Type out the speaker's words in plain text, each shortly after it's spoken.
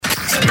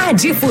A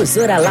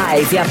Difusora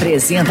Live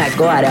apresenta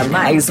agora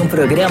mais um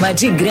programa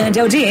de grande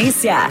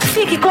audiência.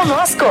 Fique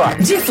conosco.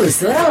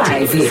 Difusora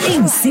Live,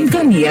 em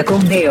sintonia com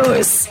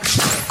Deus.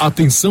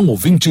 Atenção,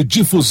 ouvinte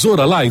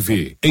Difusora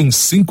Live, em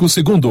 5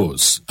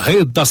 segundos.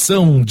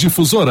 Redação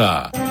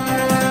Difusora.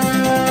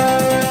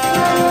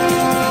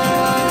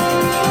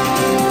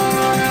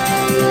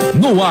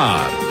 No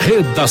ar,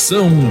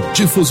 Redação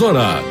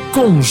Difusora,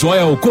 com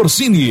Joel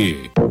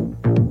Corsini.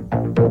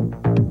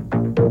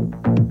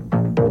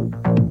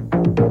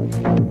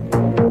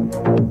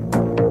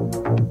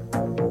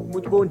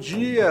 Bom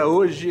dia,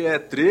 hoje é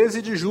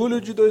 13 de julho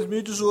de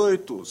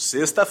 2018,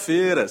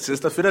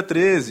 sexta-feira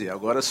 13,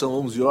 agora são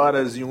 11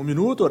 horas e 1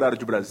 minuto, horário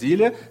de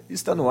Brasília,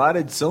 está no ar a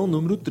edição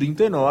número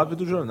 39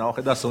 do jornal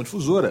Redação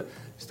Difusora.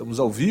 Estamos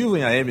ao vivo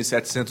em AM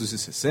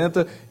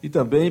 760 e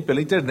também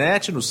pela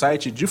internet no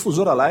site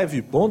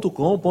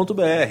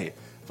difusoralive.com.br.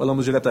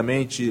 Falamos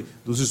diretamente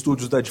dos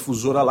estúdios da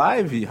Difusora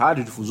Live,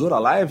 Rádio Difusora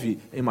Live,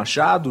 em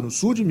Machado, no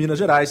sul de Minas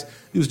Gerais,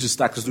 e os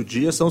destaques do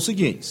dia são os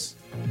seguintes.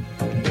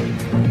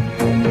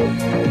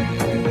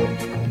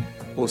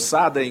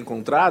 Ossada é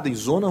encontrada em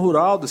zona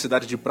rural da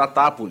cidade de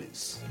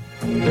Pratápolis.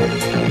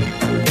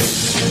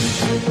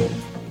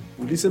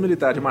 Polícia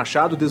Militar de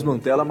Machado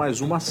desmantela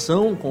mais uma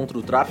ação contra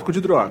o tráfico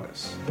de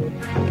drogas.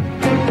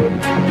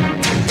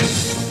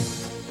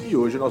 E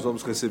hoje nós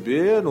vamos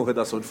receber, no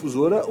Redação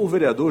Difusora, o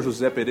vereador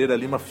José Pereira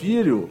Lima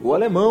Filho, o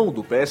alemão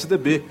do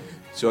PSDB.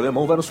 Seu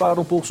alemão vai nos falar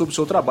um pouco sobre o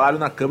seu trabalho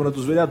na Câmara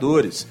dos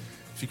Vereadores.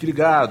 Fique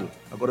ligado,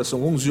 agora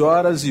são 11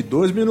 horas e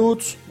 2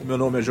 minutos, o meu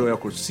nome é Joel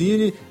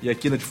Corsini e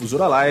aqui na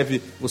Difusora Live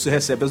você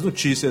recebe as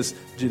notícias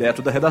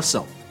direto da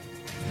redação.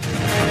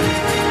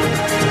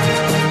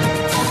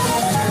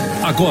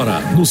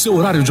 Agora, no seu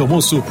horário de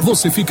almoço,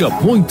 você fica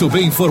muito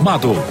bem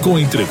informado, com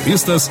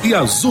entrevistas e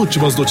as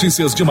últimas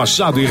notícias de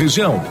Machado e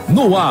região.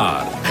 No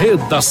ar,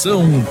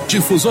 Redação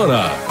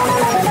Difusora.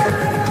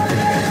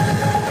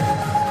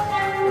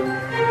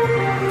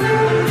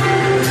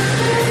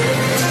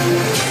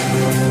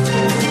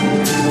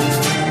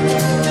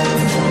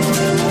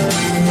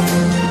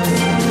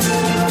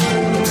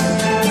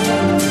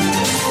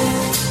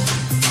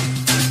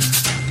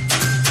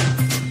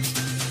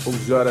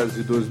 11 horas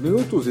e 2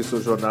 minutos, esse é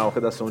o jornal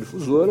Redação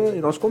Difusora e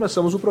nós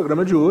começamos o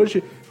programa de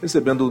hoje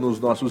recebendo nos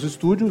nossos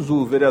estúdios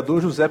o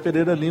vereador José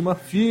Pereira Lima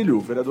Filho,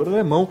 vereador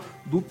alemão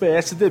do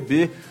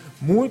PSDB.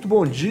 Muito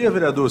bom dia,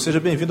 vereador, seja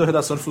bem-vindo à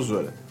Redação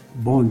Difusora.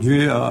 Bom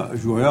dia,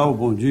 Joel,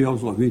 bom dia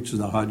aos ouvintes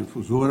da Rádio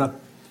Difusora.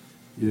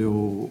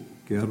 Eu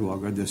quero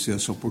agradecer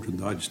essa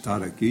oportunidade de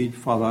estar aqui e de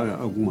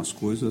falar algumas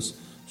coisas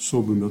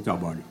sobre o meu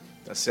trabalho.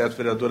 Tá certo,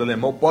 vereador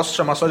alemão. Posso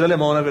chamar só de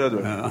alemão, né,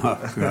 vereador?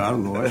 Claro,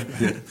 lógico.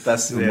 Tá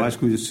certo. É mais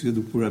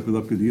conhecido pelo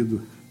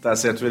apelido. Tá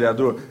certo,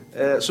 vereador.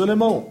 Senhor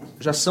alemão,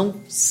 já são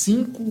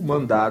 5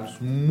 mandatos,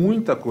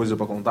 muita coisa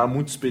para contar,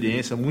 muita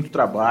experiência, muito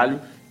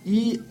trabalho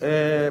e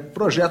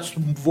projetos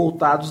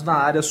voltados na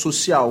área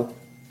social.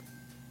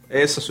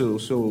 Esse é o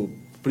seu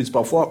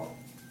principal foco?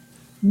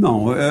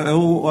 Não,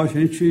 a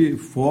gente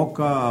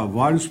foca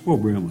vários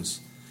problemas.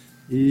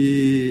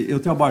 E eu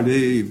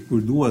trabalhei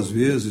por 2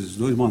 vezes,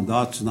 2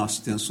 mandatos na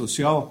assistência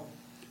social,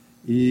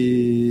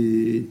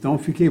 e então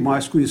fiquei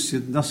mais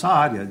conhecido nessa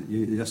área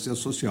de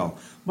assistência social.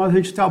 Mas a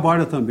gente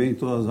trabalha também em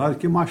todas as áreas,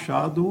 porque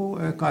Machado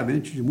é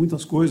carente de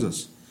muitas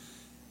coisas,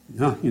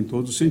 né, em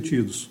todos os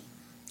sentidos.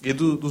 E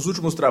dos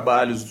últimos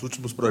trabalhos, dos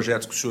últimos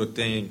projetos que o senhor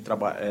tem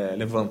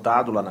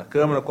levantado lá na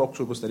Câmara, qual que o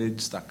senhor gostaria de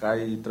destacar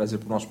e trazer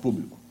para o nosso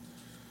público?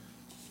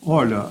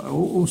 Olha,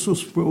 os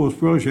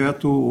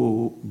projetos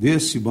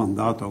desse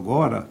mandato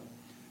agora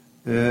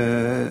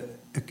é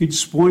que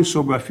dispõe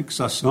sobre a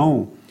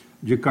fixação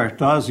de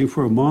cartaz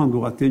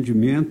informando o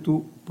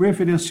atendimento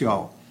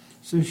preferencial.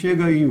 Você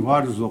chega em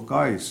vários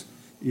locais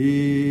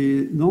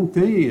e não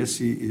tem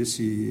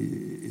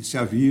esse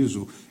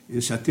aviso,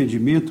 esse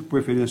atendimento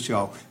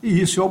preferencial.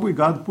 E isso é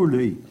obrigado por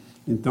lei.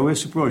 Então,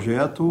 esse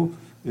projeto,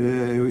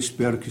 eu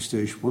espero que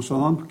esteja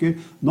funcionando, porque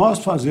nós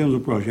fazemos o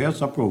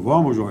projeto,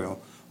 aprovamos,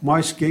 Joel,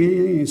 mas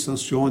quem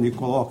sanciona e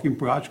coloca em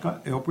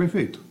prática é o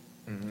prefeito.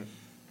 Uhum.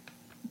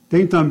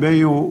 Tem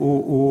também,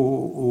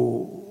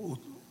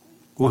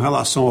 com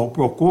relação ao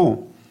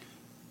PROCON,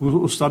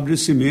 os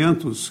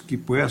estabelecimentos que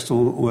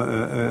prestam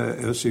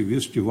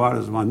serviço de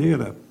várias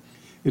maneiras,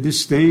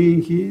 eles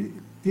têm que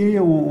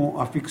ter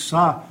a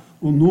fixar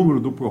o número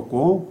do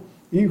PROCON,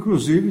 e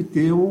inclusive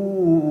ter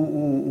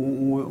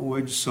uma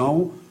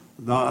edição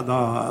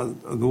da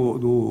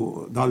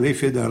lei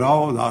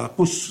federal, da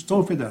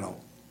Constituição Federal.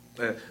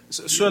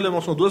 Senhor Alemão,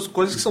 são 2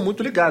 coisas que são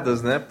muito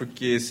ligadas, né?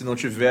 Porque se não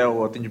tiver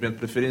o atendimento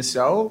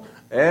preferencial,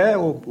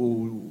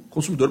 o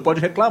consumidor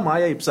pode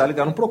reclamar e aí precisa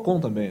ligar no PROCON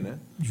também, né?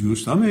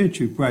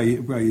 Justamente,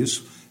 para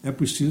isso é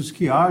preciso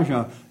que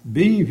haja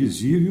bem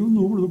visível o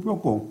número do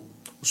PROCON.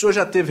 O senhor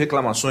já teve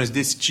reclamações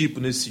desse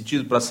tipo, nesse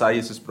sentido, para sair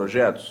esses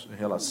projetos em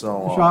relação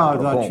ao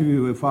PROCON? Já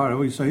tive,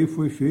 isso aí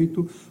foi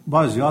feito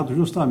baseado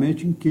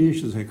justamente em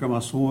queixas,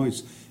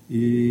 reclamações,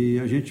 e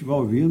a gente vai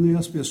ouvindo e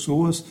as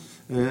pessoas,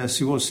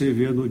 se você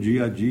vê no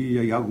dia a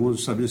dia em alguns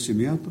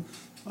estabelecimentos,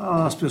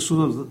 as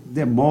pessoas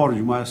demoram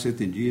demais a ser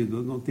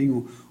atendidas, não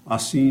tem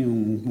assim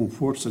um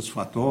conforto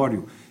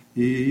satisfatório,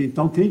 e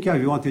então tem que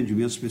haver um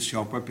atendimento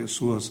especial para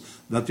pessoas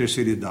da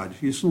terceira idade.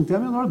 Isso não tem a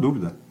menor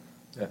dúvida.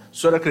 O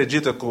senhor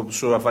acredita, o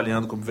senhor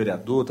avaliando como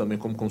vereador, também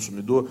como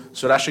consumidor, o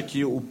senhor acha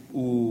que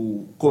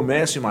o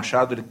comércio em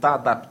Machado está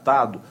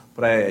adaptado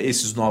para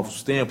esses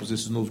novos tempos,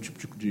 esse novo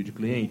tipo de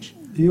cliente?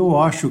 Eu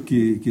acho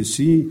que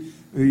sim,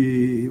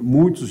 e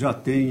muitos já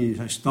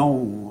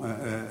estão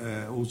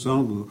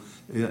usando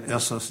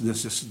essas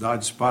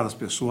necessidades para as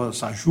pessoas,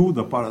 essa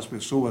ajuda para as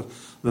pessoas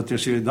da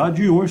terceira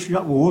idade, e hoje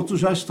outros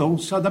já estão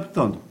se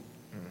adaptando.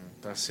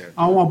 Tá certo.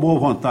 Há uma boa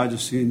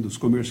vontade, sim, dos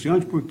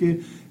comerciantes,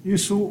 porque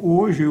isso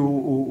hoje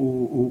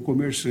o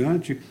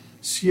comerciante,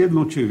 se ele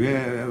não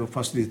tiver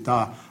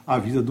facilitar a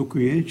vida do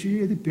cliente,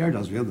 ele perde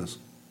as vendas.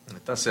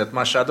 Tá certo.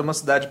 Machado é uma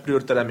cidade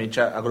prioritariamente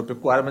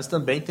agropecuária, mas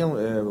também tem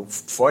um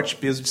forte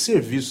peso de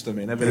serviço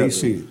também, né, vereador?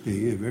 Sim,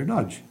 é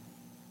verdade.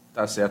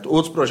 Tá certo.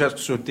 Outros projetos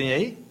que o senhor tem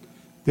aí?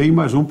 Tem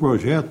mais um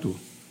projeto,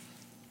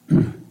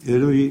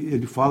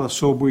 ele fala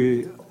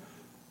sobre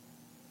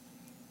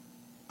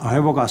a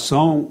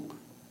revogação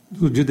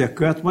de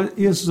decreto, mas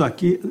esses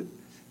aqui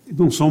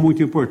não são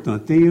muito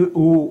importantes. Tem o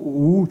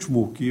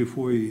último que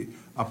foi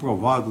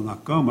aprovado na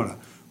Câmara,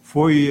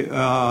 foi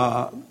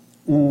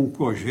um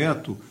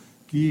projeto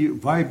que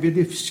vai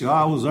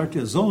beneficiar os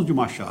artesãos de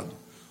Machado.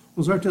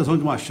 Os artesãos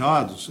de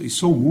Machado, e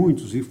são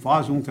muitos, e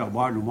fazem um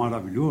trabalho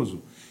maravilhoso,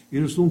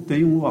 eles não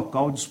têm um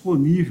local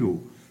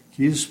disponível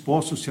que eles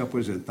possam se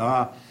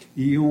apresentar,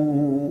 e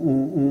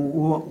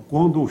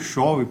quando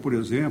chove, por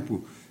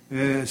exemplo,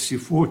 se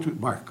for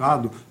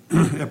marcado,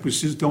 é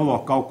preciso ter um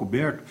local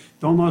coberto.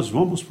 Então, nós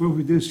vamos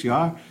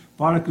providenciar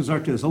para que os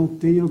artesãos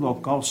tenham o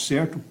local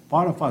certo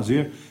para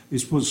fazer a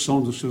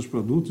exposição dos seus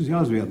produtos e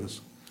as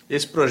vendas.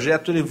 Esse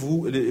projeto,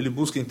 ele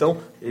busca, então,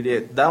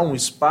 ele dá um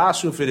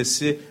espaço e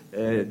oferecer,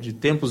 de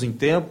tempos em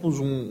tempos,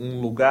 um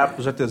lugar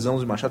para os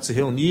artesãos de Machado se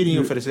reunirem e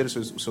oferecerem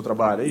o seu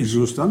trabalho, é isso?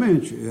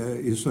 Justamente.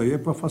 Isso aí é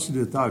para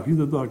facilitar a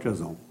vida do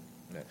artesão.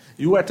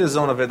 E o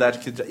artesão, na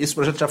verdade, esse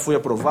projeto já foi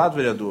aprovado,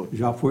 vereador?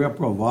 Já foi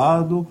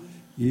aprovado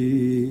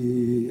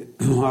e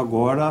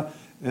agora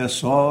é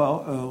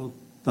só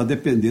está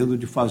dependendo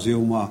de fazer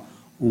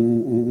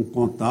um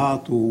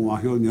contato, uma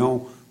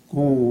reunião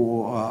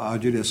com a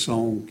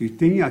direção que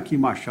tem aqui em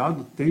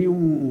Machado, tem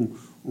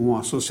uma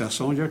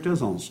associação de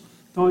artesãos.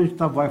 Então a gente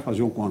vai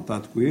fazer um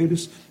contato com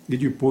eles e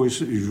depois,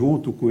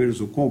 junto com eles,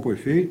 com o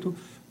prefeito,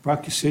 para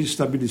que seja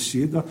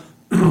estabelecida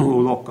o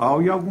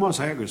local e algumas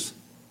regras.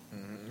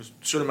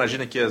 O senhor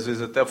imagina que, às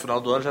vezes, até o final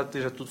do ano já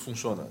esteja tudo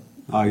funcionando?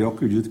 Eu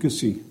acredito que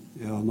sim.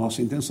 É a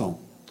nossa intenção.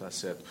 Tá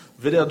certo.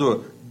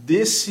 Vereador,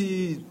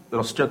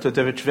 nós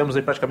tivemos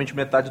aí praticamente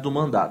metade do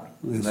mandato,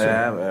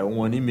 né? É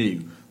 1 ano e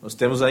meio. Nós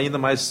temos ainda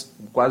mais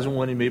quase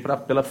 1 ano e meio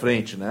pela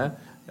frente, né?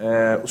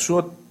 O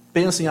senhor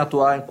pensa em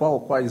atuar em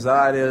quais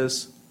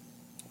áreas?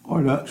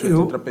 Olha, o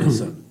senhor está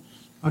pensando?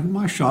 Aqui em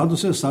Machado,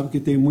 você sabe que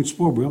tem muitos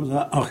problemas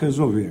a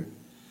resolver.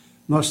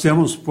 Nós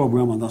temos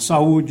problemas na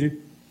saúde,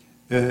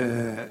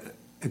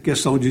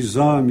 questão de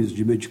exames,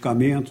 de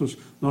medicamentos,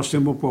 nós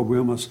temos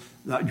problemas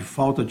de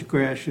falta de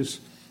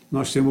creches,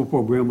 nós temos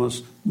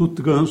problemas no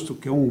trânsito,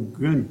 que é um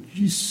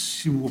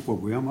grandíssimo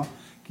problema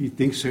que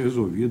tem que ser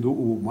resolvido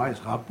o mais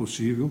rápido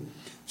possível.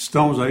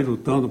 Estamos aí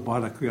lutando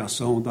para a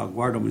criação da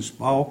Guarda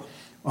Municipal,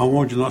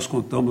 onde nós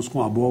contamos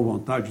com a boa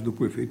vontade do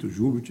prefeito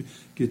Júbit,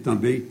 que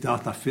também está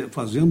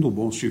fazendo um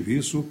bom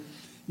serviço,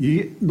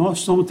 e nós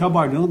estamos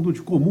trabalhando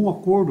de comum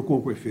acordo com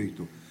o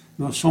prefeito.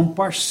 Nós somos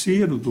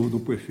parceiros do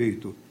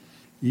prefeito.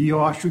 E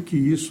eu acho que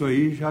isso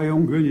aí já é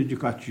um grande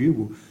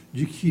indicativo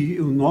de que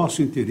o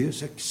nosso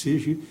interesse é que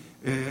seja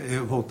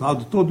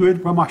voltado todo ele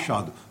para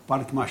Machado,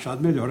 para que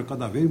Machado melhore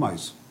cada vez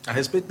mais. A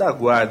respeito da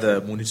Guarda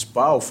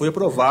Municipal, foi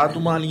aprovada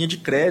uma linha de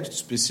crédito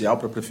especial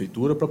para a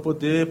Prefeitura para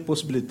poder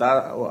possibilitar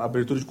a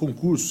abertura de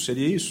concursos,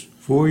 seria isso?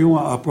 Foi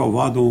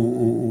aprovado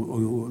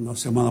na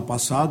semana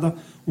passada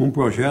um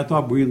projeto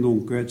abrindo um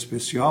crédito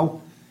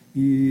especial,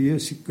 e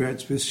esse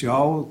crédito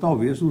especial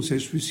talvez não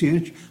seja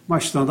suficiente,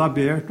 mas estando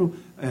aberto,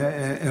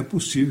 é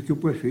possível que o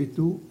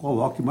prefeito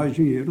coloque mais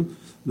dinheiro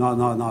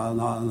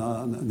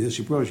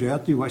nesse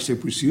projeto, e vai ser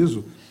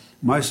preciso,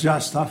 mas já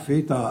está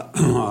feita,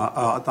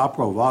 está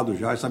aprovado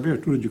já essa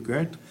abertura de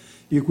crédito,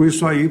 e com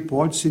isso aí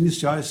pode-se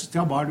iniciar esse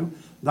trabalho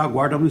da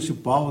Guarda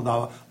Municipal,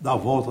 da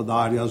volta da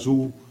área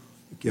azul,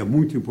 que é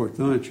muito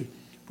importante,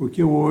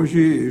 porque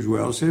hoje,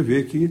 Joel, você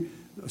vê que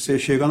você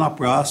chega na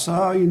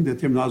praça, em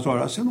determinados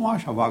horários, você não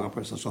acha vaga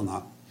para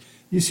estacionar.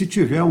 E se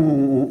tiver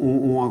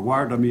uma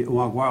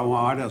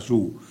área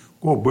azul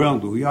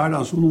cobrando, e a área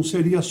azul não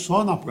seria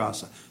só na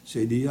praça,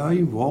 seria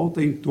em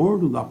volta, em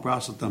torno da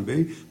praça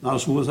também,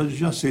 nas ruas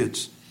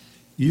adjacentes.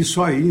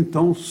 Isso aí,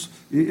 então,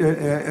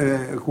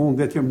 com um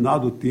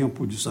determinado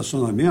tempo de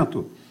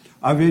estacionamento,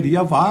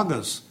 haveria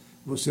vagas.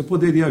 Você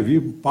poderia vir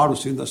para o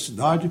centro da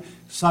cidade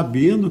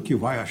sabendo que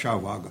vai achar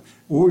vaga.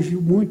 Hoje,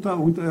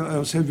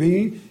 você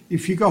vem e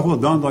fica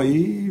rodando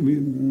aí,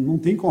 não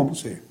tem como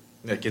ser.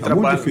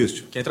 muito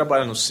difícil. Quem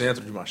trabalha no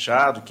centro de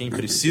Machado, quem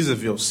precisa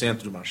vir ao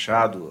centro de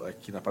Machado,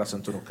 aqui na Praça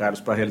Antônio Carlos,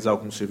 para realizar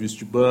algum serviço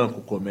de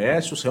banco,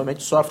 comércio,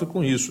 realmente sofre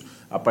com isso.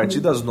 A partir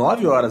das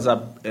 9 horas,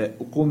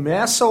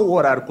 começa o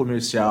horário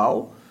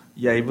comercial,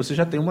 e aí você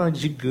já tem uma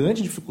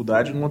gigante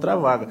dificuldade de encontrar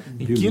vaga.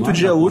 Em quinto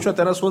dia útil,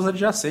 até nas ruas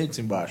adjacentes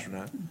embaixo,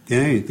 né?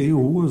 Tem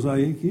ruas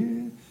aí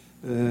que,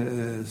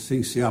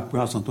 sem ser a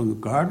Praça Antônio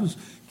Carlos,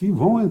 que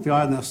vão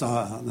entrar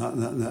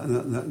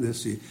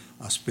nesse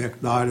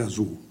aspecto da área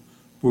azul,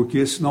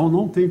 porque senão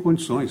não tem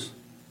condições.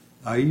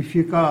 Aí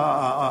fica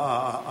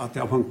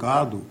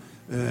atravancado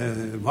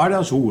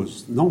várias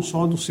ruas, não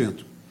só do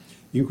centro.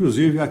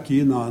 Inclusive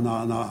aqui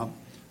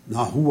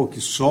na rua que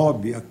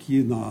sobe,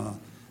 aqui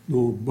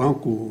no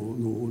banco,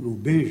 no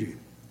Benji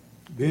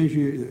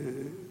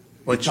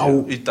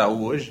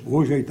Itaú hoje.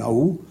 Hoje é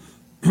Itaú,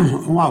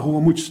 uma rua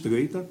muito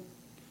estreita,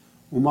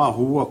 uma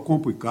rua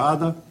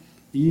complicada,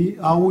 e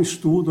há um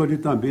estudo ali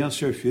também a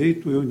ser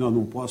feito. Eu ainda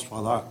não posso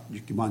falar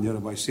de que maneira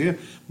vai ser,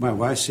 mas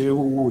vai ser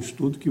um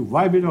estudo que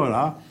vai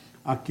melhorar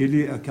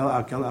aquele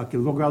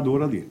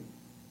logrador ali.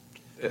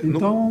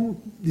 Então,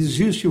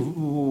 existe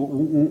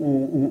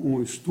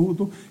um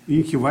estudo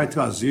em que vai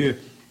trazer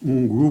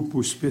um grupo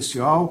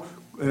especial,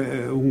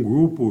 um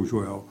grupo,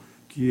 Joel,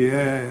 que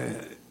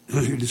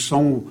eles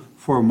são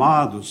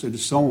formados,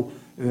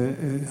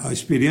 a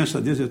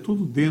experiência deles é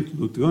tudo dentro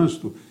do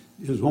trânsito.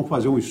 Eles vão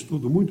fazer um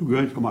estudo muito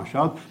grande com o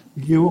Machado,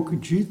 e eu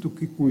acredito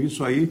que com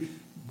isso aí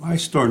vai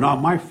se tornar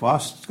mais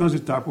fácil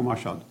transitar por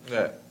Machado.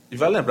 E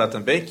vale lembrar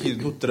também que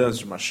no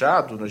trânsito de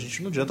Machado, a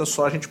gente não adianta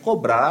só a gente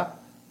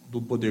cobrar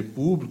do poder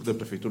público, da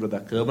prefeitura, da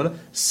Câmara,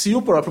 se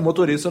o próprio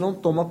motorista não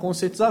toma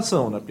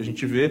conscientização, né? Porque a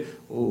gente vê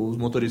os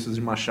motoristas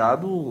de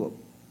Machado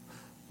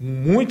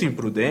muita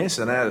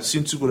imprudência, né?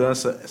 Cinto de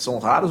segurança, são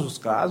raros os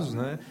casos,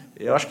 né?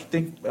 Eu acho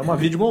que é uma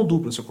via de mão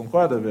dupla. Você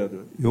concorda,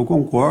 vereador? Eu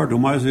concordo,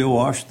 mas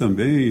eu acho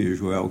também,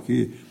 Joel,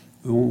 que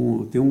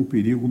tem um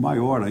perigo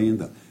maior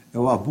ainda. É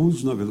o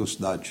abuso na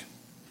velocidade.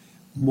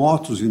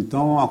 Motos,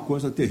 então, é uma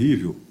coisa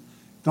terrível.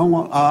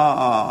 Então,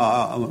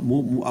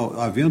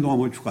 havendo uma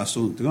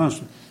modificação do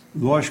trânsito,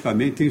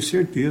 logicamente, tenho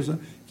certeza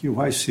que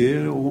vai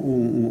ser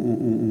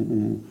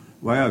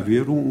vai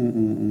haver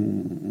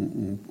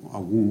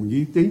algum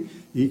item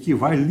em que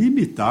vai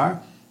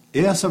limitar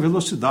essa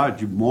velocidade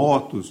de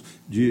motos,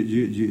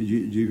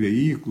 de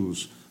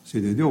veículos, você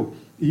entendeu?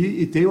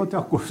 E tem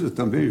outra coisa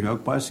também, já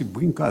parece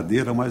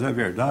brincadeira, mas é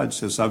verdade,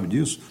 você sabe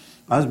disso.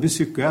 As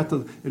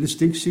bicicletas, eles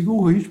têm que seguir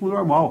o ritmo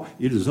normal,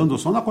 eles andam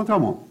só na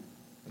contramão.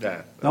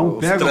 Então,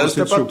 pega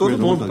você para todo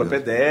mundo, para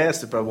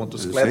pedestre, para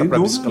motocicleta, para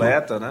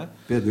bicicleta, né?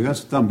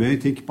 Pedestre também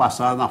tem que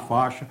passar na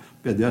faixa,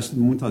 pedestre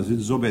muitas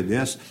vezes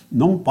desobedece,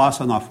 não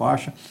passa na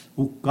faixa,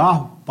 o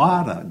carro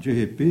para, de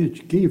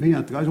repente, quem vem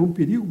atrás é um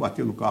perigo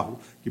bater no carro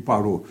que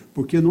parou,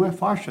 porque não é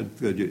faixa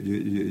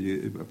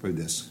de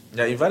pedestre.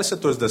 Em vários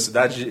setores da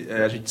cidade,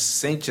 a gente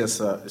sente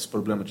esse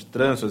problema de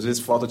trânsito, às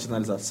vezes falta de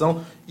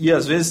sinalização, e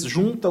às vezes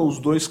junta os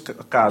dois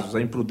casos,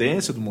 a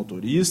imprudência do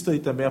motorista e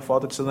também a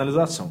falta de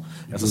sinalização.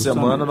 Essa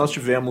semana nós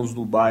tivemos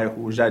no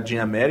bairro Jardim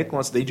América um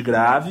acidente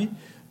grave,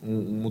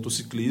 um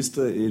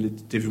motociclista, ele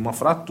teve uma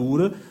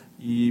fratura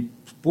e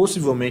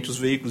possivelmente os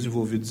veículos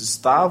envolvidos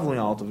estavam em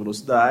alta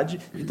velocidade,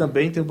 e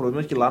também tem um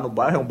problema que lá no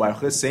bairro, é um bairro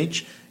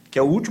recente, que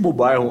é o último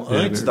bairro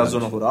antes da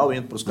zona rural,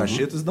 indo para os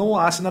Cachetas, não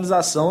há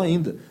sinalização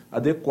ainda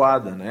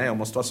adequada, né? É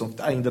uma situação que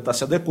ainda está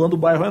se adequando, o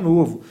bairro é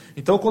novo.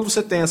 Então, quando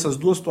você tem essas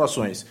duas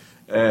situações,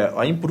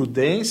 a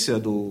imprudência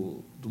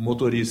do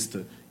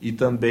motorista e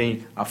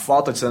também a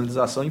falta de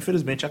sinalização,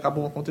 infelizmente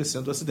acabam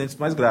acontecendo acidentes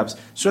mais graves.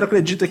 O senhor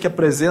acredita que a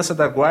presença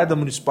da Guarda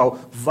Municipal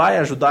vai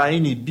ajudar a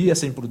inibir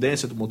essa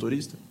imprudência do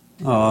motorista?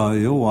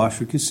 Eu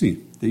acho que sim,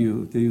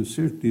 tenho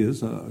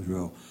certeza,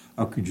 Joel,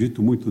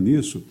 acredito muito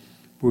nisso,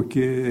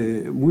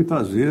 porque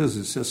muitas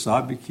vezes você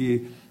sabe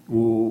que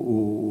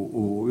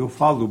eu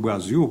falo do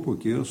Brasil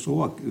porque eu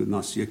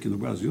nasci aqui no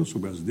Brasil,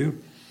 sou brasileiro.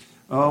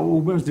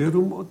 O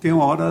brasileiro tem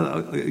uma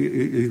hora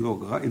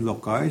em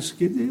locais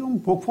que ele é um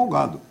pouco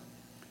folgado,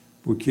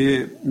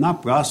 porque na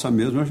praça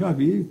mesmo eu já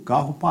vi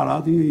carro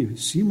parado em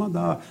cima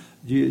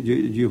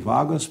de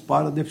vagas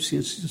para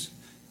deficientes.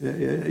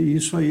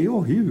 Isso aí é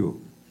horrível.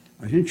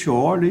 A gente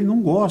olha e não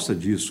gosta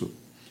disso.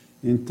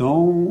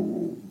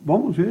 Então,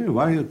 vamos ver,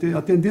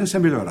 a tendência é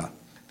melhorar.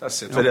 Tá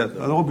certo,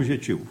 vereador. É o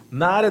objetivo.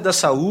 Na área da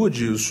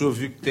saúde, o senhor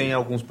viu que tem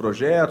alguns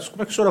projetos.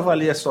 Como é que o senhor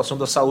avalia a situação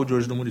da saúde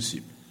hoje no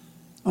município?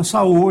 A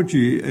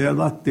saúde,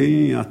 ela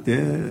tem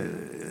até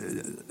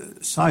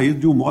saído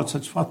de um modo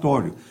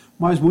satisfatório,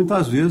 mas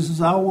muitas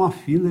vezes há uma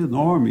fila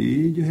enorme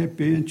e, de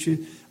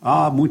repente,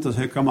 há muitas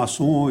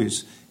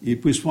reclamações, e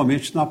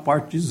principalmente na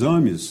parte de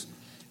exames.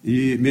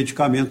 E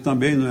medicamento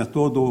também não é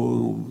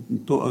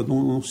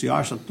não se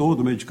acha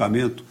todo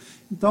medicamento.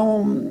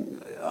 Então,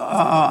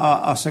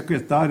 a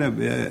secretária,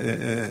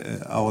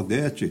 a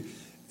Odete,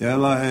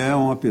 ela é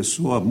uma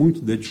pessoa muito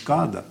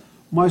dedicada,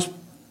 mas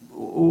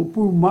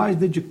por mais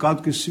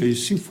dedicado que seja,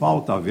 se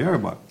falta a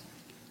verba,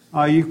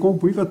 aí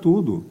complica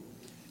tudo.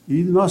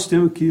 E nós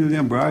temos que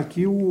lembrar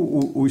que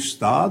o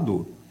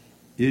Estado,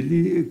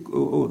 ele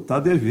está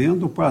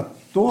devendo para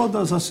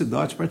todas as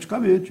cidades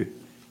praticamente.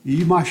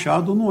 E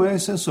Machado não é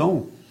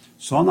exceção.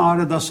 Só na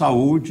área da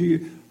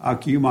saúde,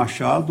 aqui em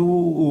Machado,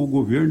 o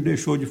governo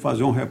deixou de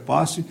fazer um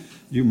repasse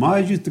de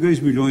mais de 3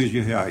 milhões de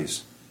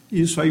reais.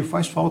 E isso aí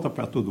faz falta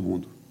para todo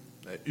mundo.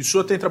 E o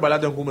senhor tem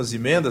trabalhado em algumas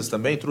emendas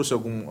também? Trouxe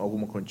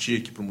alguma quantia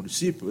aqui para o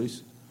município, é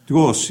isso?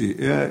 Trouxe.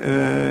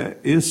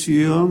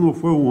 Esse ano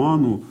foi um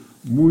ano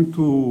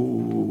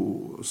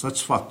muito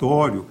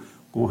satisfatório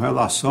com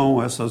relação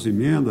a essas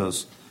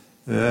emendas,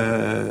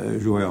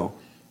 Joel.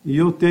 E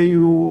eu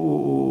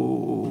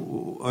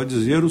tenho a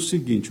dizer o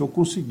seguinte, eu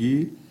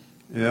consegui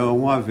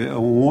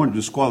um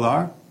ônibus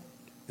escolar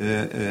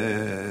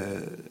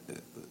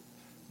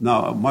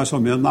mais ou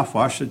menos na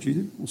faixa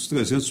de uns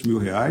 300 mil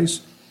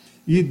reais,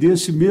 e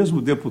desse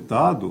mesmo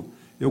deputado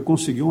eu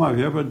consegui uma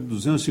verba de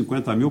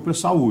 250 mil para a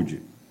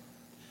saúde.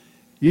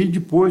 E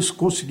depois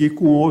consegui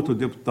com outro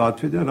deputado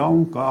federal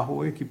um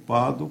carro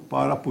equipado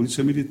para a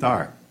Polícia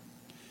Militar.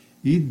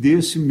 E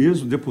desse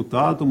mesmo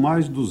deputado,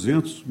 mais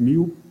 200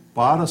 mil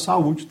para a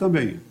saúde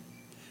também.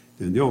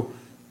 Entendeu?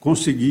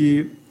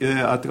 Consegui,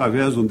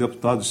 através de um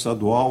deputado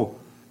estadual,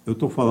 eu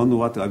estou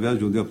falando através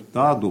de um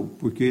deputado,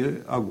 porque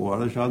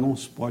agora já não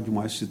se pode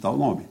mais citar o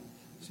nome.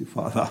 Se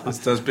falar.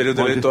 Estamos no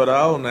período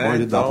eleitoral, né?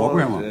 Pode dar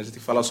problema. A gente tem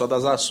que falar só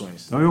das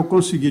ações. Então eu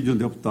consegui de um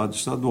deputado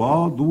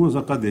estadual 2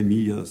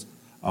 academias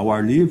ao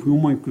ar livre,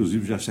 uma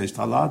inclusive já está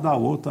instalada, a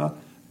outra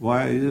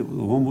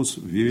vamos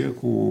ver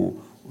com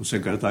o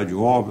secretário de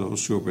obras, o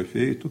senhor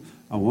prefeito,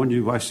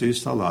 aonde vai ser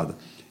instalada.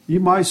 E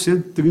mais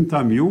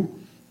 130 mil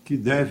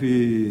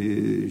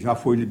que já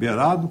foi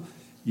liberado,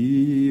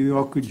 e eu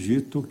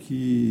acredito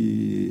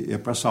que é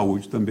para a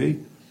saúde também.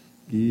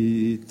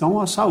 Então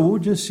a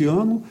saúde esse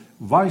ano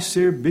vai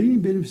ser bem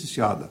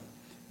beneficiada.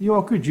 E eu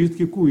acredito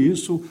que com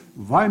isso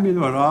vai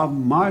melhorar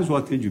mais o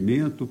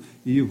atendimento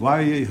e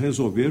vai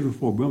resolver o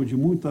problema de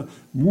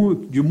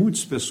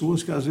muitas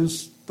pessoas que às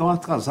vezes estão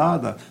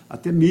atrasadas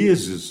até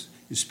meses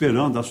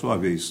esperando a sua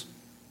vez.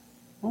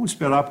 Vamos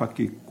esperar para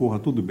que corra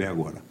tudo bem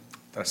agora.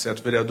 Tá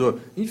certo, vereador.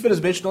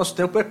 Infelizmente, nosso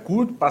tempo é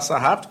curto, passa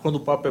rápido. Quando o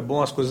papo é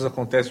bom, as coisas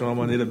acontecem de uma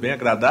maneira bem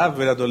agradável,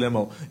 vereador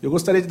Alemão. Eu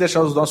gostaria de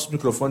deixar os nossos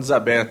microfones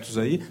abertos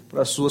aí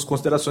para as suas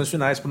considerações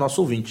finais para o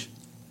nosso ouvinte.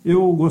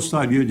 Eu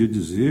gostaria de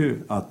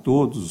dizer a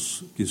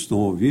todos que estão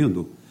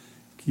ouvindo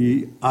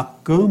que a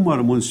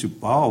Câmara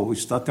Municipal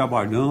está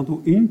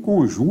trabalhando em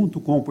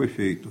conjunto com o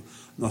prefeito.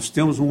 Nós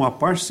temos uma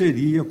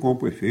parceria com o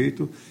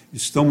prefeito,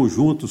 estamos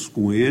juntos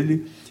com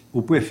ele.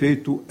 O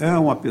prefeito é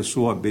uma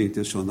pessoa bem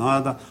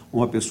intencionada,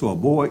 uma pessoa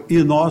boa,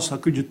 e nós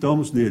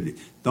acreditamos nele.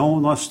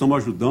 Então, nós estamos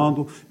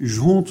ajudando,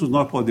 juntos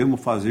nós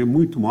podemos fazer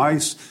muito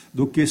mais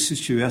do que se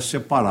estivesse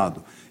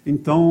separado.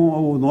 Então,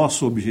 o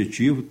nosso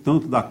objetivo,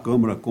 tanto da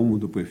Câmara como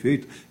do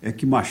prefeito, é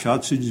que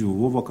Machado se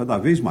desenvolva cada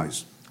vez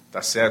mais.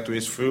 Tá certo,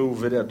 esse foi o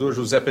vereador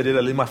José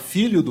Pereira Lima,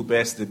 filho do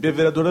PSDB,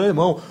 vereador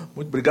Alemão.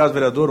 Muito obrigado,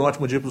 vereador, um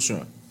ótimo dia para o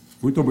senhor.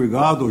 Muito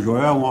obrigado,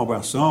 Joel, um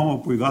abração,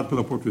 obrigado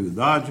pela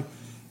oportunidade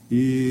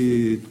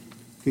e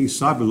quem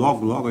sabe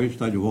logo a gente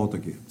está de volta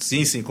aqui.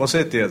 Sim, com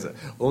certeza.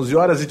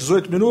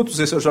 11h18,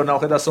 esse é o Jornal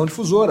Redação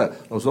Difusora.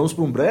 Nós vamos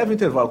para um breve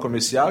intervalo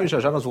comercial e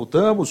já nós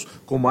voltamos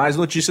com mais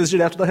notícias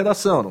direto da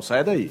redação. Não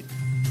saia daí.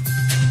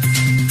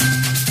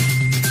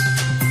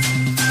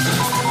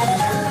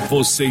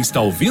 Você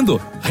está ouvindo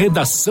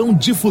Redação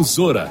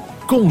Difusora,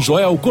 com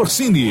Joel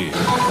Corsini.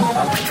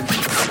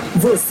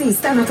 Você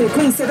está na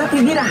frequência da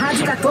primeira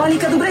rádio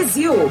católica do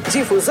Brasil.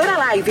 Difusora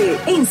Live,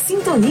 em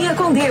sintonia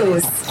com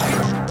Deus.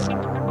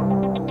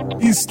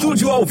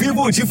 Estúdio ao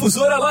vivo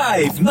Difusora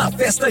Live, na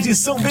festa de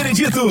São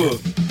Benedito.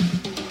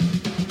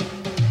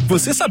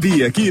 Você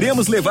sabia que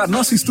iremos levar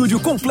nosso estúdio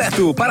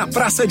completo para a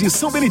Praça de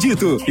São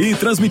Benedito e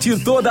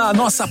transmitir toda a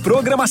nossa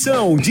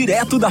programação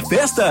direto da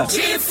festa?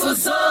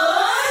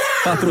 Difusora!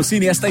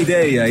 Patrocine esta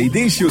ideia e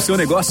deixe o seu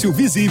negócio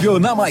visível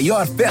na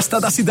maior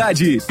festa da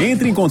cidade.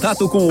 Entre em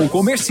contato com o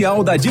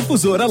comercial da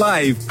Difusora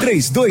Live,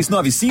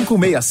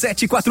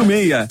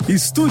 3295-6746.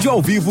 Estúdio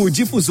ao vivo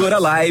Difusora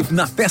Live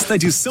na festa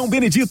de São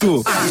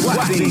Benedito.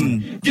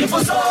 Aguardem!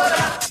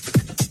 Difusora!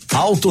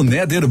 Auto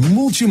Neder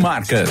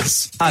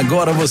Multimarcas.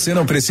 Agora você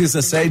não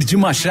precisa sair de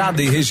Machado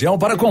e região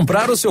para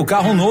comprar o seu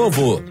carro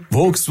novo.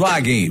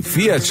 Volkswagen,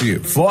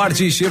 Fiat, Ford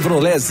e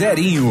Chevrolet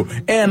zerinho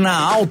é na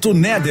Auto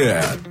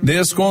Neder.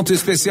 Desconto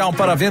especial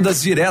para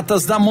vendas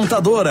diretas da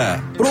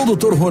montadora.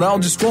 Produtor rural,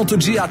 desconto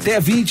de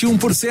até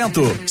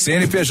 21%.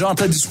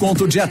 CNPJ,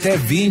 desconto de até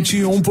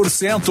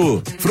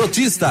 21%.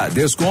 Frotista,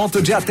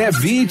 desconto de até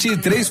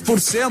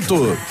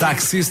 23%.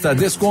 Taxista,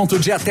 desconto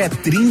de até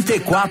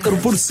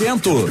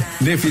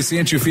 34%.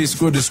 Coeficiente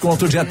físico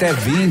desconto de até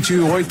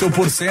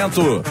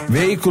 28%.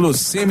 Veículo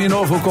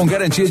seminovo com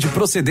garantia de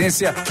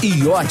procedência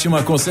e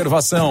ótima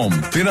conservação.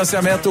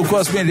 Financiamento com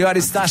as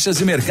melhores taxas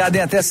de mercado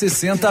em até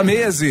 60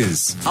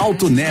 meses.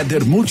 Auto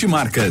Neder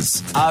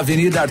Multimarcas.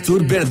 Avenida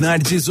Arthur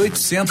Bernardes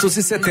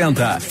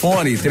 870.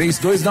 Fone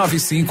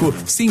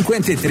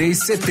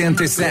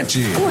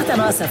 3295-5377. Curta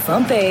nossa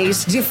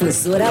fanpage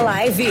Difusora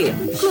Live.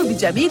 Clube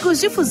de Amigos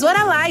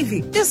Difusora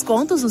Live.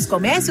 Descontos nos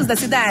comércios da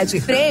cidade,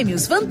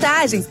 prêmios,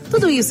 vantagens,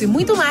 tudo isso e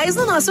muito mais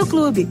no nosso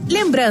clube.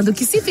 Lembrando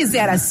que se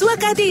fizer a sua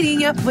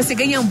carteirinha, você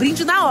ganha um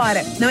brinde na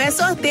hora. Não é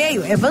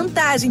sorteio, é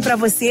vantagem para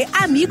você,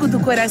 amigo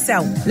do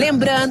coração.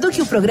 Lembrando que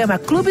o programa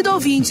Clube do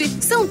Ouvinte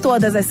são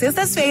todas as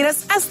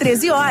sextas-feiras às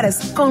 13 horas,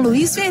 com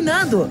Luiz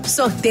Fernando.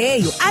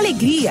 Sorteio,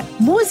 alegria,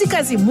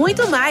 músicas e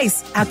muito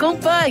mais.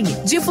 Acompanhe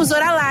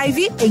Difusora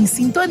Live em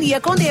sintonia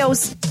com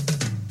Deus.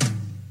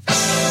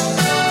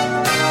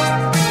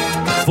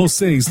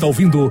 Você está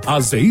ouvindo a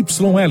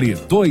ZYL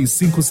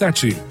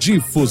 257,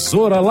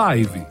 Difusora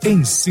Live,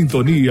 em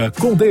sintonia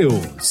com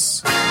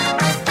Deus.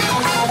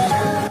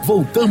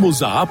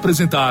 Voltamos a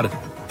apresentar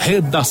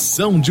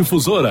Redação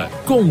Difusora,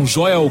 com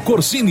Joel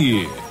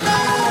Corsini.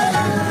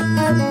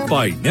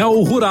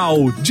 Painel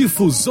Rural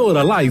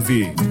Difusora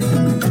Live.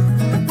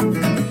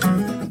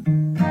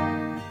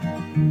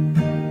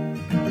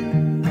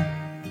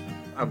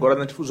 Agora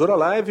na Difusora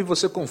Live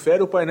você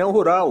confere o painel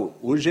rural.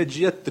 Hoje é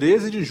dia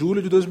 13 de julho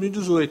de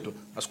 2018.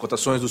 As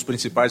cotações dos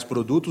principais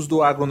produtos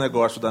do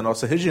agronegócio da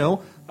nossa região,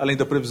 além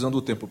da previsão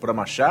do tempo para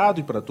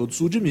Machado e para todo o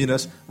sul de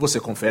Minas, você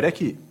confere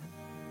aqui.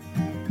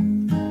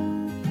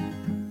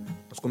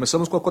 Nós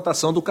começamos com a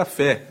cotação do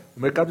café. O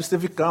mercado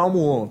esteve calmo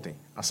ontem.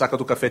 A saca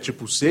do café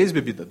tipo 6,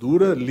 bebida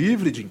dura,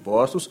 livre de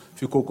impostos,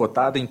 ficou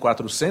cotada em R$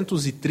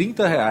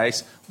 430,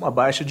 uma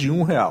baixa de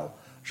R$1.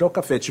 Já o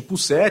café tipo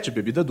 7,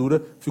 bebida dura,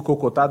 ficou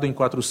cotado em R$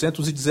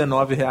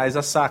 419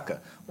 a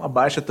saca, uma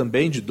baixa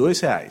também de R$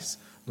 2.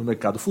 No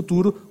mercado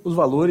futuro, os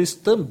valores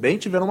também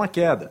tiveram uma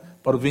queda.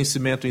 Para o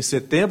vencimento em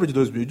setembro de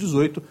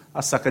 2018,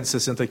 a saca de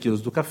 60 quilos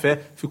do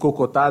café ficou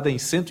cotada em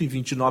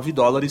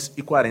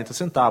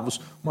 $129,40,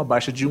 uma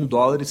baixa de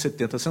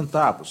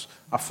 $1,70.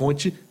 A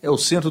fonte é o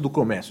Centro do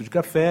Comércio de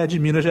Café de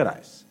Minas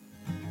Gerais.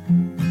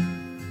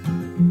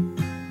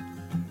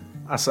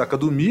 A saca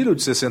do milho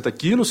de 60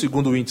 quilos,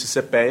 segundo o índice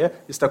CPEA,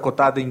 está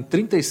cotada em R$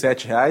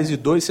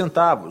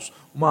 37,02,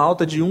 uma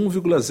alta de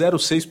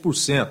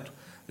 1,06%.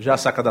 Já a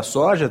saca da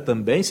soja,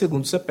 também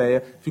segundo o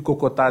CPEA, ficou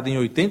cotada em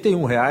R$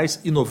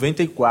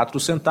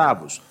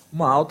 81,94,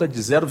 uma alta de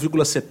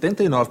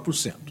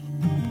 0,79%.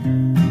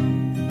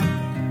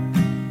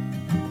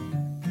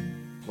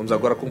 Vamos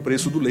agora com o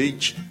preço do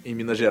leite. Em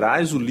Minas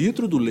Gerais, o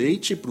litro do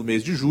leite para o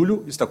mês de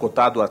julho está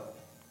cotado a R$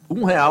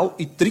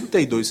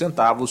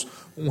 1,32,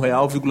 R$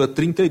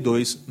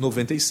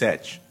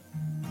 1,3297.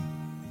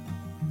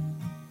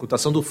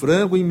 Cotação do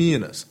frango em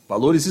Minas,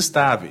 valores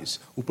estáveis.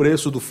 O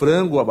preço do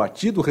frango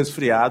abatido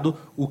resfriado,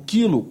 o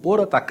quilo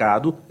por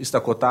atacado, está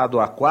cotado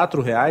a R$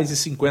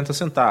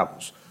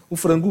 4,50. O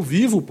frango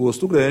vivo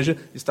posto granja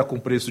está com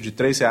preço de R$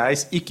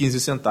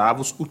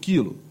 3,15 o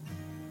quilo.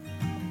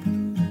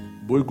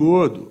 Boi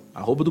gordo. A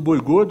arroba do boi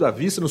gordo à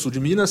vista no sul de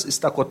Minas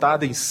está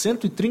cotada em R$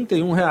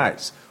 131.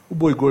 O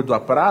boi gordo a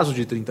prazo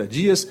de 30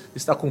 dias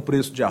está com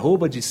preço de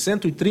arroba de R$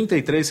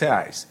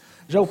 133.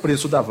 Já o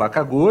preço da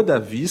vaca gorda à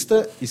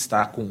vista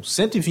está com R$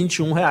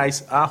 121 a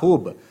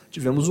arroba.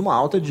 Tivemos uma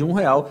alta de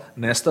R$1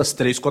 nestas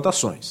três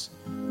cotações.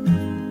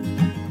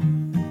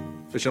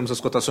 Fechamos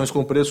as cotações com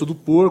o preço do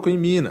porco em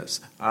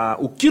Minas.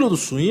 O quilo do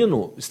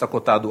suíno está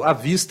cotado à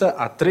vista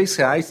a R$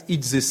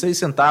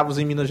 3,16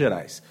 em Minas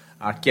Gerais.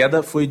 A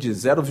queda foi de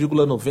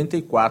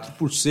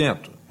 0,94%.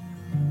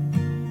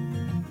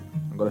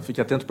 Agora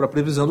fique atento para a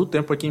previsão do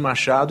tempo aqui em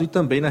Machado e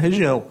também na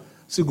região.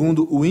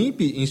 Segundo o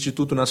INPE,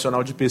 Instituto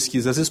Nacional de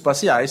Pesquisas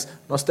Espaciais,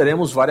 nós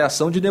teremos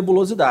variação de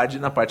nebulosidade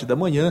na parte da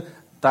manhã,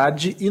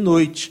 tarde e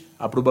noite.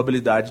 A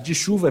probabilidade de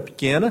chuva é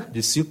pequena, de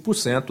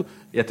 5%,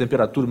 e a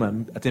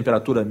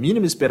temperatura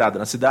mínima esperada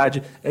na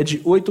cidade é de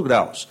 8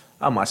 graus.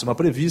 A máxima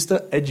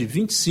prevista é de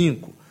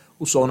 25.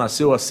 O sol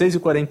nasceu às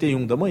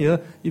 6h41 da manhã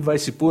e vai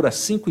se pôr às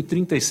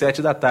 5h37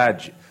 da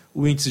tarde.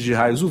 O índice de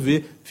raios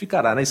UV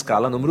ficará na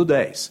escala número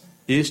 10.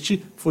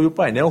 Este foi o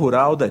painel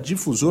rural da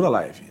Difusora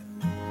Live.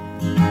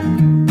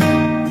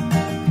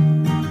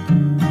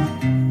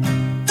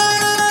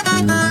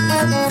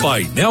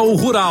 Painel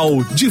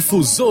Rural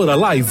Difusora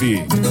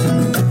Live.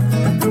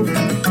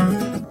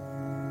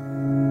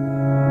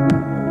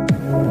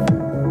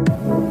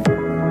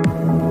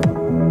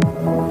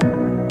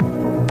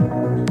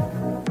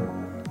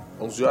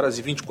 Horas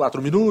e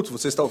 24 minutos,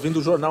 você está ouvindo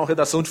o Jornal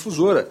Redação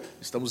Difusora.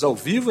 Estamos ao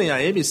vivo em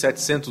AM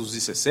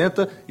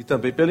 760 e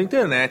também pela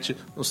internet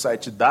no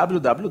site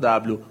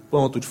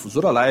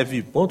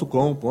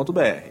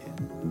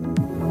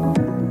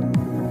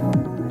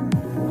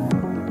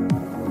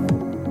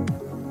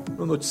www.difusoralive.com.br.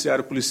 No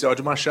noticiário policial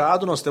de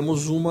Machado, nós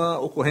temos uma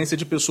ocorrência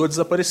de pessoa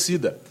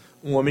desaparecida.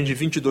 Um homem de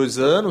 22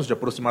 anos, de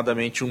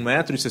aproximadamente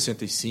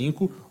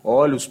 1,65 m,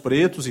 olhos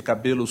pretos e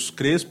cabelos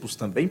crespos,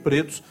 também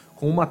pretos,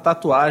 com uma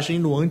tatuagem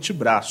no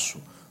antebraço.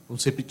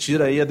 Vamos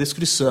repetir aí a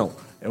descrição.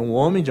 É um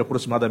homem de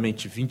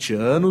aproximadamente 20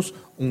 anos,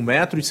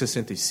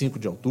 1,65 m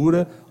de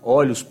altura,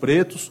 olhos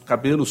pretos,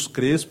 cabelos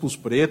crespos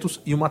pretos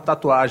e uma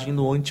tatuagem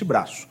no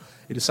antebraço.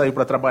 Ele saiu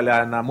para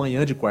trabalhar na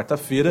manhã de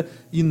quarta-feira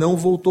e não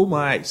voltou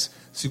mais.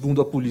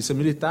 Segundo a Polícia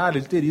Militar,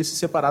 ele teria se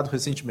separado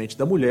recentemente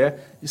da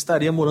mulher e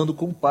estaria morando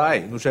com o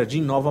pai, no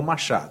Jardim Nova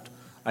Machado.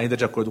 Ainda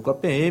de acordo com a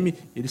PM,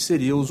 ele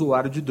seria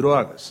usuário de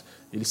drogas.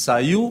 Ele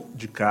saiu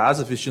de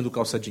casa vestindo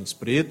calça jeans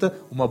preta,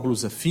 uma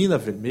blusa fina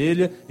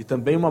vermelha e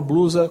também uma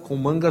blusa com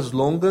mangas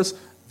longas,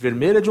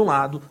 vermelha de um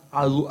lado,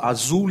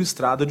 azul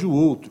listrada de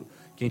outro.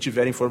 Quem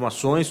tiver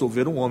informações ou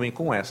ver um homem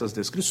com essas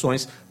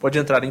descrições pode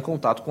entrar em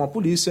contato com a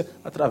polícia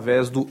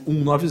através do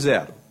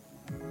 190.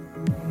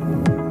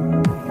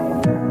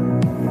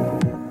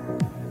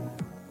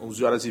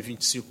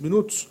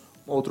 11h25.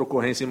 Uma outra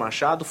ocorrência em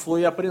Machado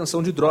foi a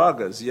apreensão de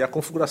drogas e a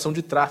configuração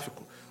de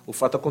tráfico. O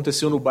fato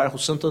aconteceu no bairro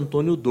Santo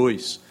Antônio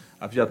 2.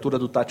 A viatura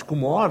do Tático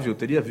Móvel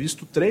teria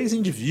visto 3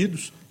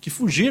 indivíduos que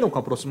fugiram com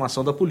a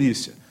aproximação da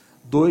polícia.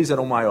 2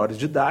 eram maiores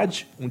de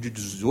idade, um de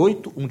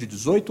 18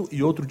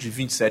 e outro de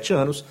 27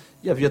 anos,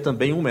 e havia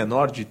também um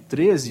menor de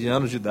 13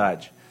 anos de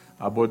idade.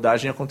 A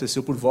abordagem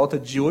aconteceu por volta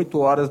de 8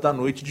 horas da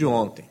noite de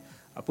ontem.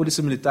 A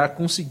Polícia Militar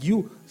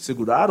conseguiu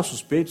segurar os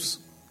suspeitos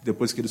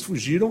depois que eles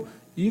fugiram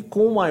e,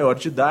 com o maior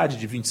de idade,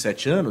 de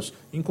 27 anos,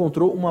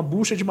 encontrou uma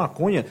bucha de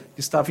maconha que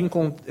estava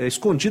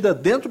escondida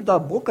dentro da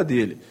boca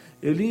dele.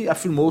 Ele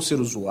afirmou ser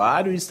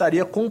usuário e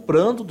estaria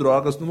comprando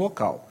drogas no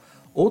local.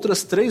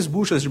 Outras 3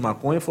 buchas de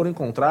maconha foram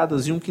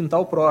encontradas em um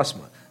quintal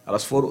próximo.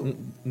 Elas foram em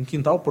um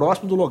quintal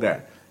próximo do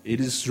lugar.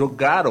 Eles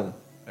jogaram,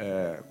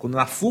 quando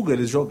na fuga,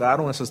 eles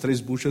jogaram essas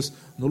 3 buchas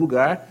no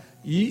lugar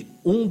e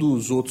um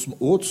dos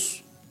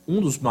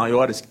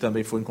maiores que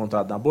também foi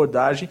encontrado na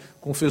abordagem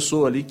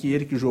confessou ali que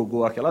ele que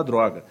jogou aquela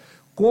droga.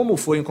 Como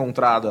foi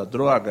encontrada a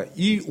droga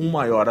e um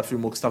maior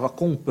afirmou que estava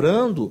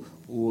comprando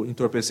o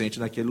entorpecente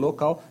naquele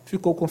local,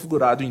 ficou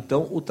configurado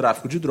então o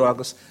tráfico de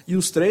drogas e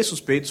os 3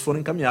 suspeitos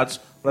foram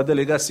encaminhados para a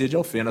delegacia de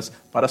Alfenas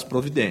para as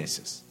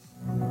providências.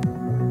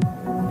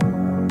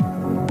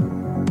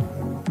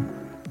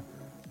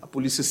 A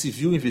Polícia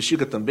Civil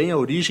investiga também a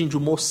origem de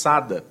uma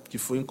ossada que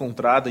foi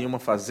encontrada em uma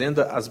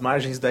fazenda às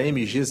margens da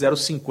MG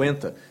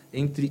 050,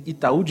 entre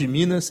Itaú de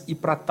Minas e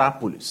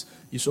Pratápolis.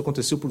 Isso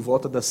aconteceu por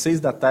volta das 6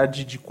 da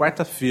tarde de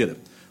quarta-feira.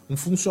 Um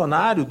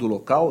funcionário do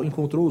local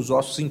encontrou os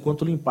ossos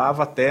enquanto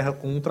limpava a terra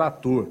com um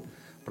trator.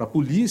 Para a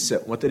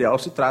polícia, o material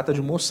se trata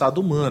de uma ossada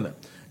humana.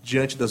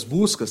 Diante das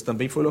buscas,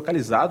 também foi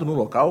localizado no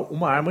local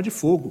uma arma de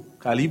fogo,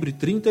 calibre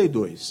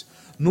 32.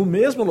 No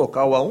mesmo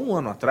local, há 1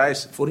 ano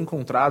atrás, foram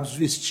encontrados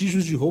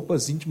vestígios de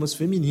roupas íntimas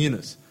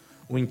femininas.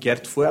 O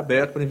inquérito foi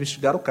aberto para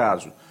investigar o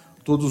caso.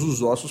 Todos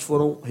os ossos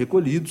foram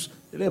recolhidos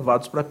e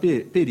levados para a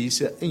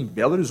perícia em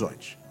Belo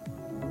Horizonte.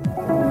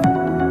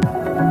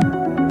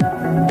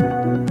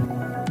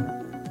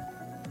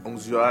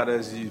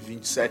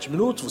 11h27.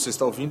 Você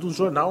está ouvindo o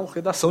Jornal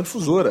Redação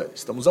Difusora.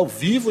 Estamos ao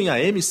vivo em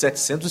AM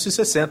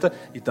 760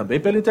 e também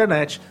pela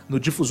internet no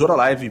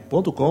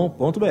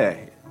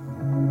difusoralive.com.br.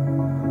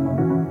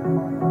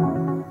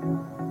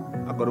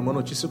 Agora uma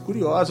notícia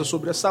curiosa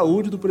sobre a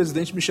saúde do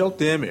presidente Michel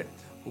Temer.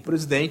 O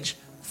presidente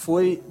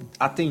foi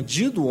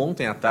atendido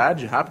ontem à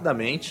tarde,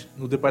 rapidamente,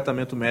 no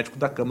Departamento Médico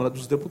da Câmara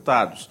dos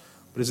Deputados.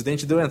 O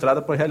presidente deu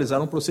entrada para realizar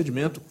um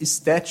procedimento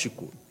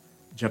estético.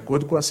 De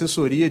acordo com a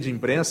assessoria de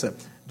imprensa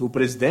do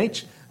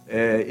presidente,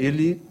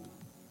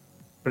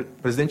 o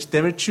presidente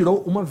Temer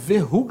tirou uma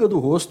verruga do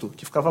rosto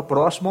que ficava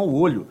próximo ao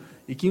olho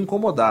e que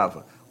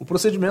incomodava. O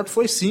procedimento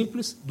foi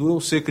simples,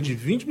 durou cerca de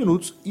 20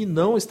 minutos e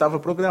não estava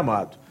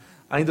programado.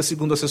 Ainda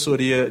segundo a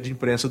assessoria de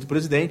imprensa do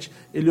presidente,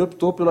 ele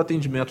optou pelo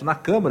atendimento na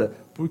Câmara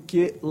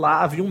porque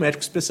lá havia um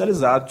médico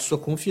especializado de sua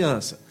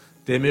confiança.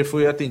 Temer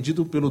foi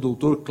atendido pelo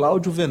Dr.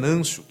 Cláudio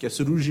Venâncio, que é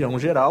cirurgião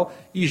geral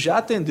e já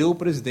atendeu o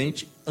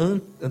presidente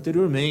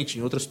anteriormente,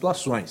 em outras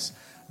situações.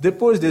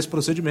 Depois desse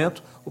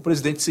procedimento, o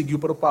presidente seguiu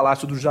para o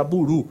Palácio do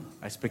Jaburu.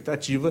 A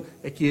expectativa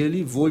é que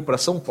ele voe para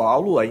São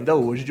Paulo, ainda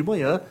hoje de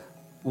manhã,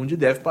 onde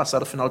deve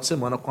passar o final de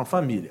semana com a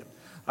família.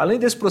 Além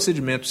desse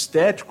procedimento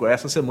estético,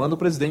 essa semana o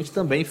presidente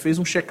também fez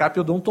um check-up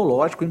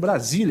odontológico em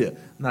Brasília,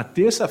 na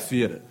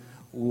terça-feira.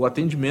 O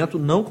atendimento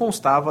não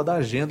constava da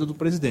agenda do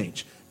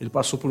presidente. Ele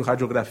passou por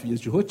radiografias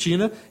de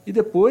rotina e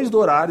depois do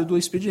horário do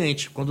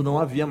expediente, quando não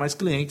havia mais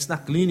clientes na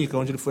clínica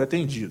onde ele foi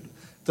atendido.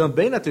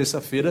 Também na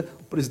terça-feira,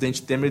 o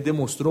presidente Temer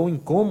demonstrou um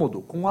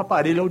incômodo com o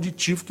aparelho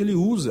auditivo que ele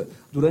usa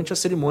durante a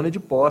cerimônia de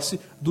posse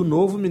do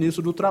novo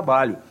ministro do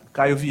Trabalho,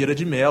 Caio Vieira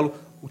de Mello,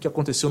 o que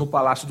aconteceu no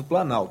Palácio do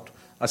Planalto.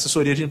 A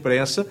assessoria de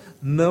imprensa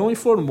não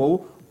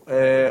informou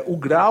o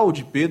grau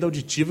de perda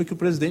auditiva que o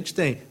presidente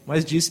tem,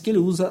 mas disse que ele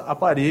usa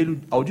aparelho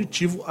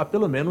auditivo há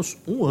pelo menos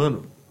 1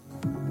 ano.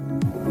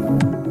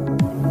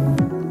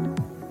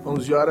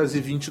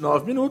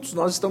 11h29,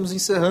 nós estamos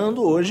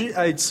encerrando hoje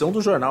a edição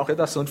do Jornal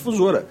Redação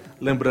Difusora.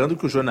 Lembrando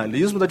que o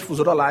jornalismo da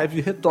Difusora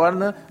Live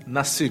retorna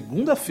na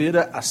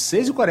segunda-feira, às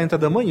 6h40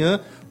 da manhã,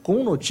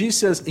 com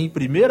notícias em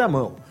primeira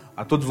mão.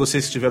 A todos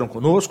vocês que estiveram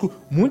conosco,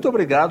 muito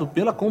obrigado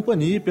pela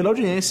companhia e pela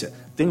audiência.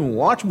 Tenham um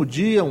ótimo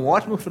dia, um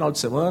ótimo final de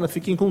semana.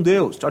 Fiquem com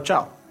Deus. Tchau,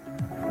 tchau.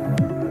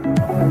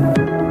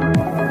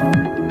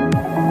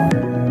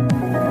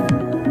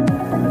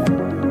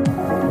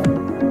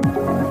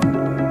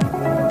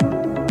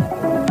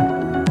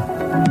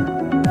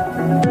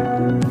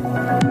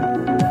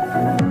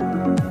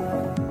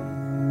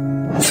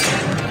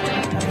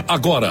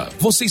 Agora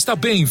você está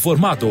bem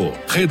informado.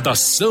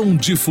 Redação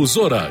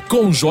Difusora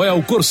com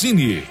Joel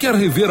Corsini. Quer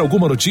rever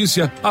alguma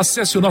notícia?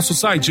 Acesse o nosso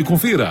site e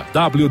confira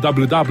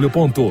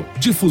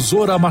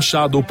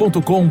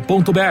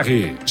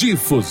www.difusoramachado.com.br.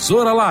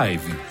 Difusora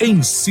Live,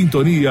 em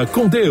sintonia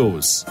com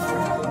Deus.